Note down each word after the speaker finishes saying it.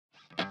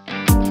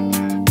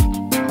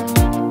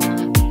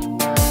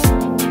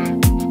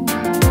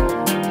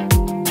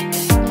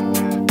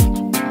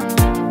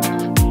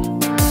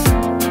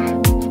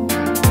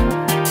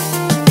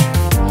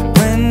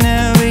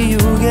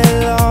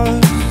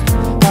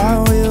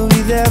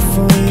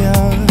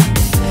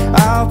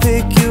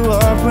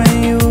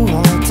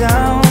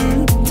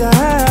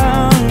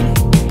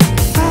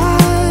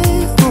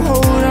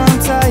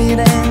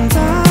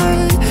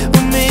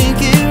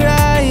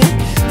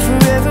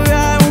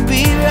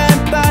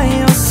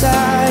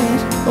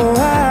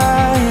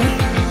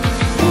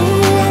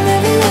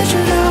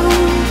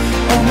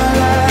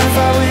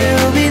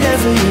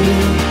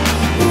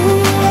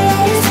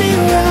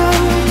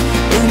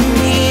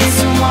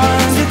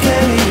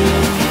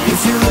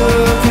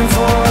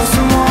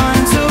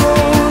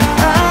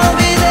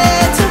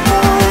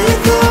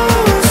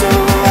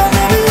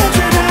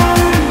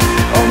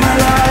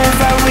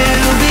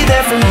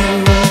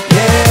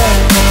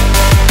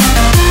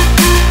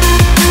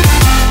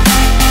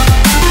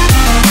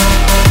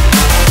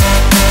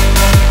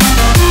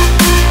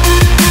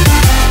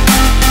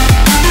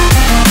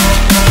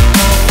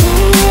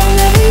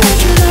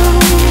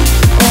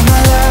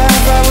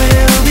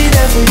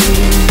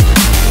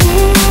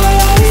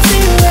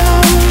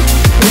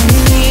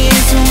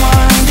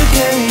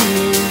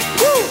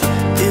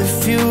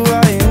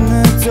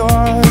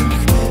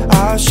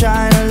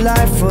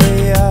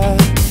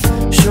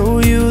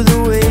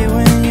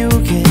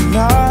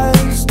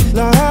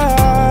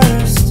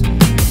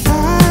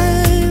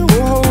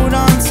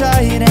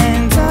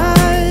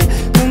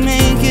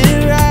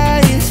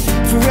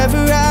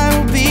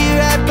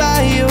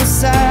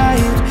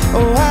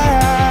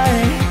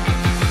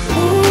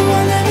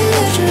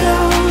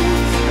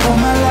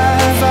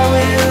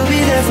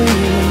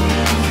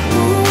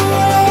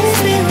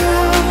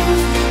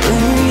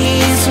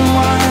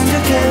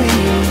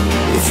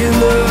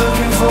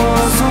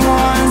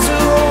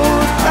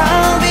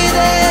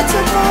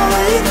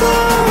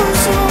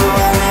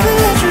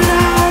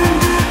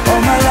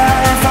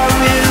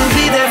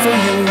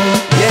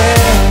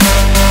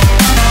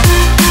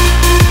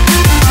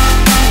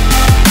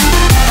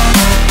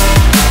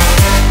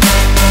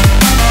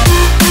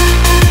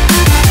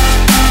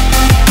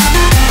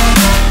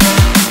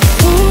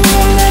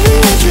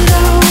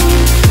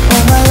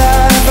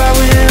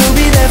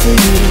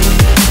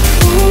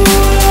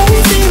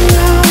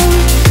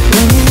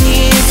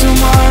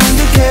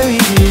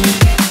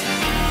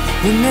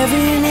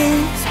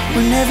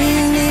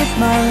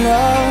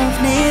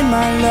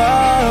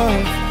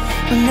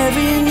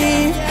whenever you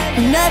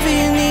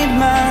need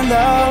my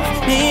love,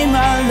 need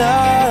my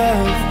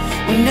love.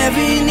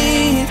 Whenever you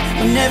need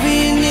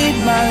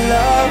my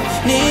love,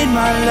 need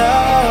my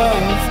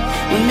love.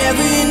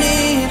 Whenever you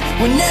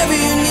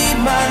need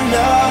my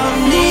love,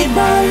 need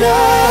my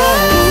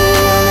love.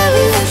 I'll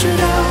never let you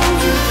down.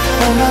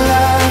 All my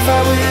life I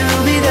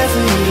will be there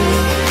for you.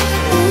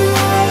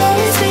 I'll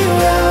always be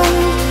around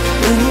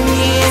when you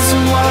need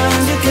someone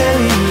to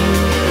carry you.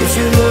 If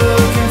you're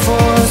looking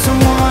for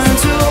someone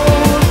to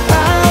hold,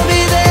 I'll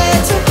be there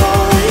to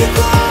pull you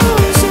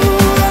close.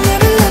 I'll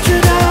never let you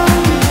down.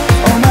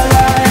 All my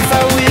life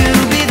I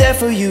will be there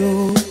for you.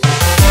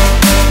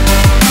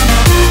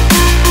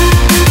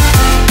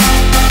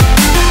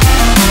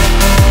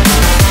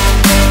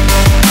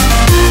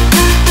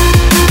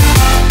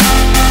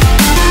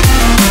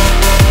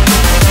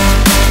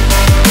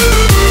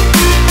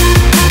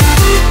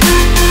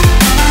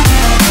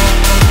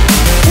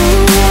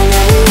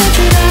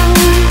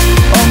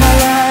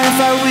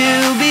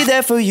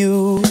 For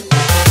you.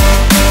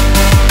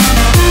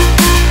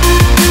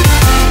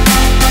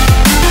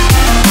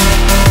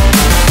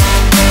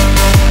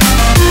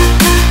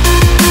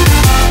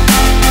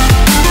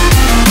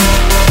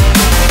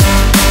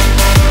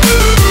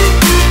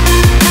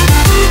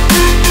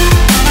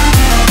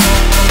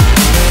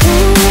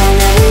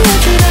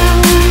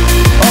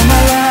 All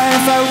my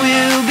life I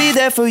will be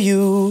there for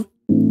you.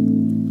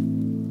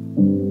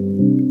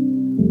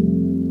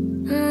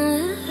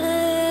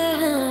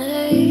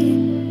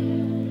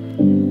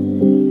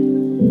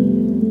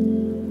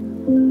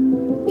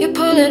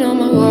 Pulling on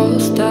my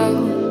walls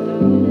down.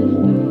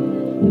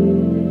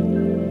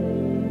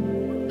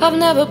 I've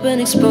never been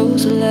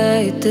exposed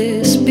like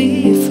this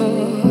before.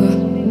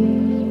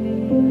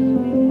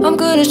 I'm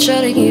good at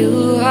shutting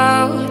you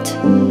out.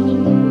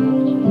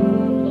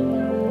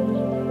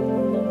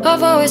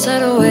 I've always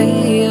had a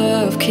way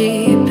of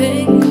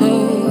keeping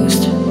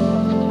closed.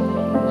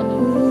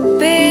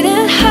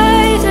 Beating,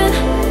 hiding,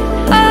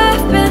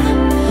 I've been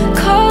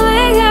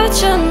calling out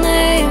your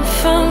name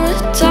from the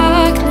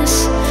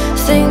darkness,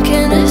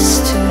 thinking it's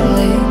too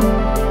late.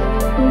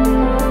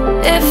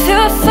 If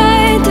you're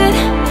finding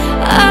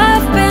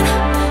I've been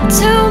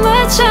too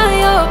much on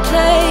your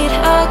plate,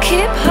 I'll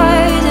keep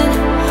hiding,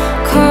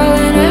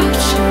 calling out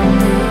your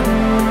name,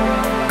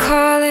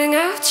 calling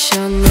out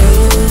your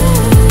name,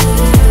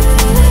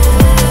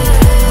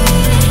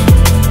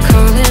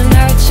 calling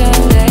out your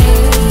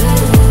name,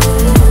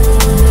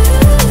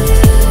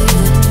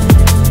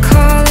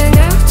 calling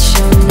out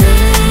your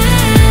name,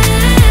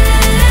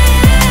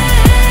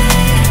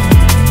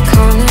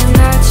 calling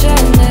out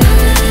your name.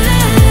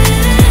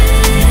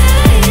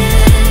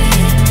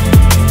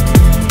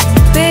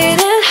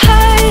 Beating,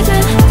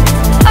 hiding,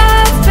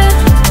 I've been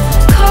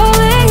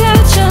calling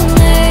out your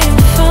name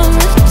from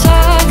the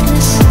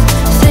darkness,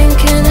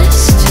 thinking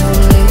it's too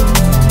late.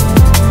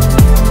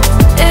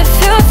 If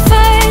you're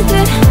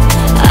finding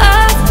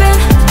I've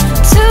been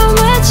too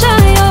much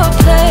on your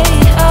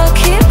plate, I'll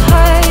keep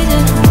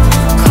hiding,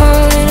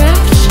 calling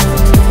out your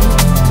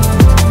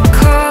name,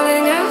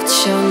 calling out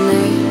your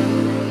name,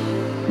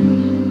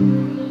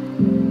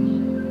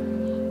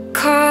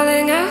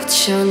 calling out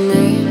your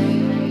name.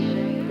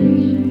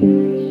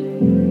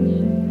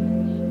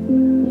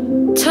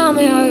 Tell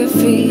me how you're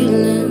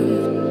feeling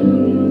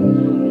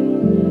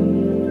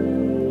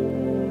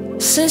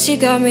since you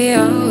got me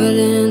out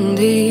in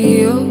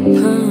the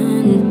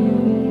open.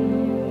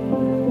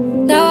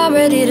 Now I'm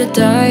ready to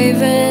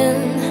dive in.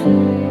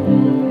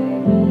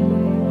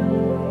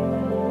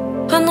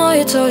 I know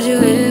you told you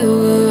it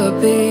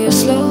would be a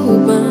slow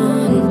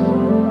burn.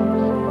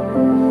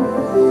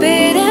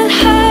 Beating,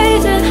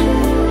 hiding,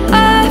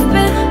 I've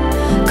been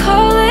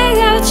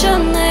calling out your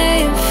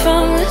name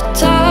from the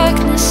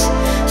darkness,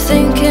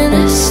 thinking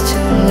it's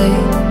too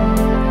late.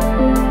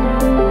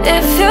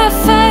 If you're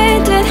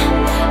finding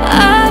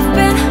I've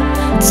been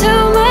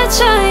too much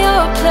on